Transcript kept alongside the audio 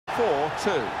4-2.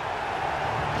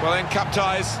 Well, in cup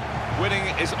ties, winning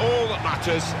is all that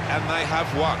matters, and they have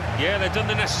won. Yeah, they've done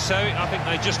the necessary. I think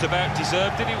they just about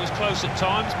deserved it. It was close at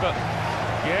times, but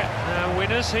yeah, now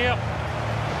winners here.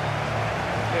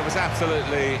 It was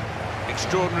absolutely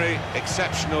extraordinary,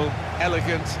 exceptional,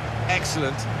 elegant,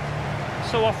 excellent.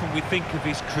 So often we think of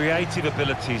his creative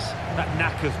abilities, that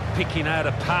knack of picking out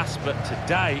a pass, but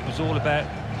today it was all about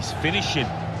his finishing.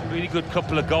 A really good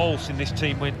couple of goals in this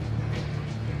team win.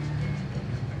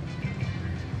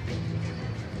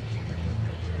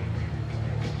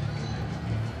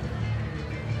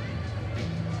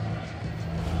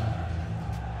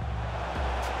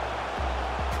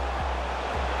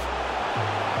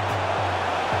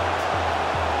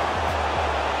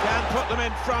 Put them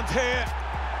in front here,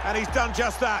 and he's done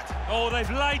just that. Oh, they've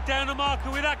laid down a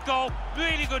marker with that goal.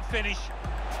 Really good finish.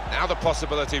 Now the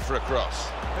possibility for a cross.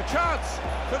 A chance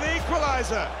for the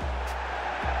equaliser.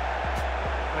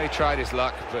 He tried his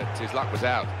luck, but his luck was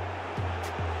out.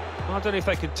 I don't know if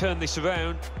they can turn this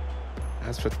around.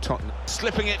 As for Tottenham,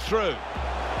 slipping it through.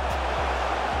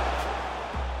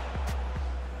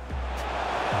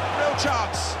 Real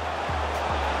chance.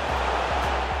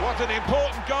 What an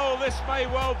important goal this may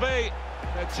well be.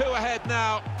 They're 2 ahead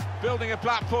now, building a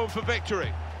platform for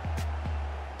victory.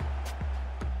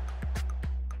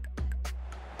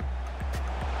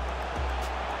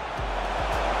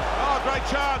 Oh, great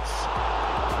chance.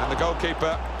 And the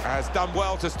goalkeeper has done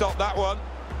well to stop that one.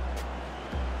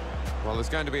 Well, there's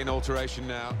going to be an alteration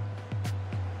now.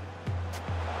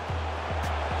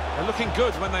 They're looking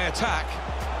good when they attack.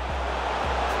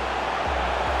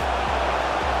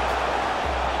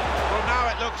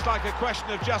 Looks like a question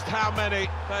of just how many.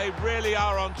 They really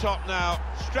are on top now,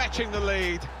 stretching the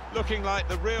lead, looking like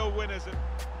the real winners.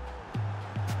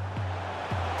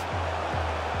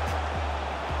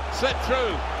 Slip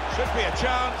through, should be a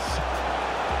chance.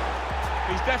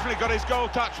 He's definitely got his goal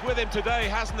touch with him today,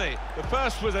 hasn't he? The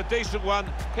first was a decent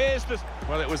one. Here's the...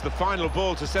 Well, it was the final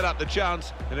ball to set up the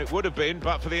chance, and it would have been,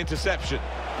 but for the interception.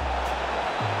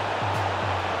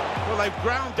 Well, they've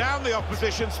ground down the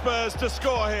opposition, Spurs, to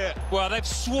score here. Well, they've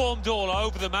swarmed all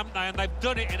over them, haven't they? And they've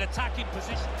done it in attacking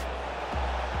position.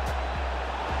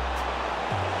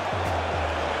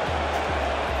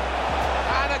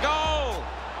 And a goal!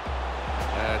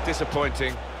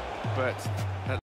 Disappointing, but...